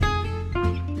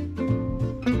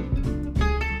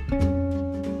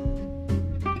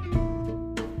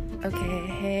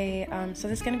So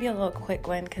this is going to be a little quick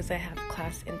one because I have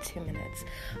class in 2 minutes.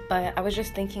 But I was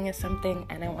just thinking of something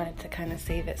and I wanted to kind of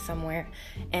save it somewhere.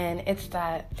 And it's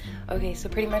that, okay, so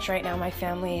pretty much right now my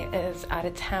family is out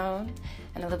of town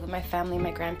and I live with my family.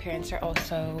 My grandparents are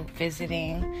also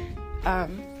visiting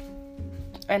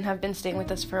and have been staying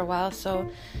with us for a while. So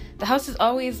the house is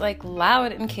always like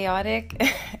loud and chaotic.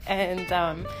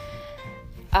 And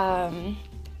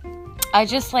I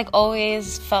just like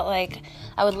always felt like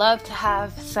I would love to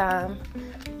have some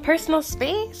personal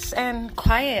space and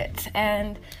quiet,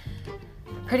 and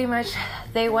pretty much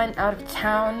they went out of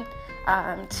town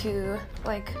to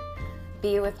like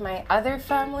be with my other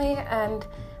family, and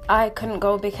I couldn't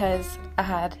go because I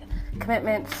had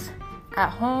commitments at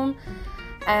home,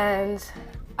 and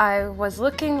I was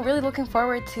really looking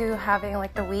forward to having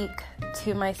like the week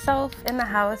to myself in the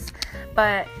house.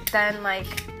 But then like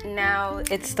now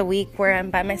it's the week where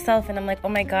I'm by myself and I'm like, oh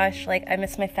my gosh, like I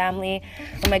miss my family.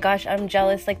 Oh my gosh, I'm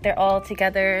jealous, like they're all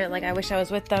together, like I wish I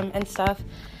was with them and stuff.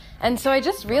 And so I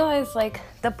just realized like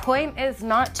the point is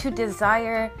not to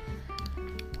desire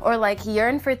or like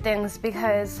yearn for things,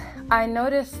 because I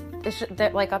noticed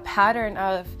that like a pattern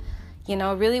of, you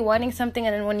know, really wanting something,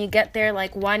 and then when you get there,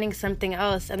 like wanting something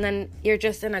else, and then you're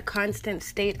just in a constant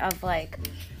state of like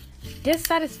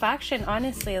dissatisfaction,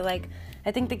 honestly. Like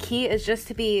I think the key is just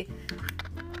to be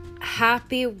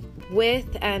happy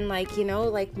with and like, you know,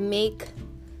 like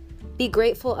be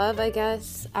grateful of, I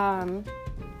guess,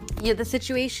 the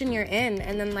situation you're in,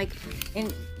 and then like,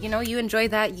 you know, you enjoy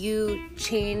that, you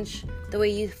change the way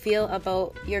you feel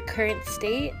about your current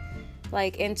state,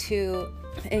 like into,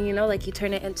 and you know, like you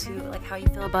turn it into like how you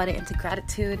feel about it into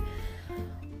gratitude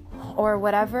or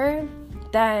whatever,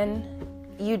 then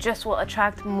you just will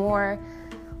attract more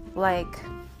like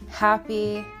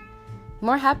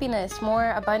more happiness,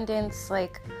 more abundance,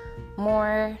 like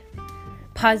more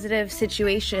positive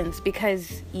situations,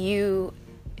 because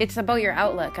it's about your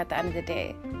outlook at the end of the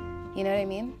day. You know what I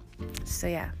mean? So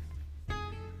yeah,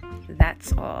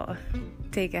 that's all.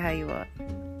 Take it how you want.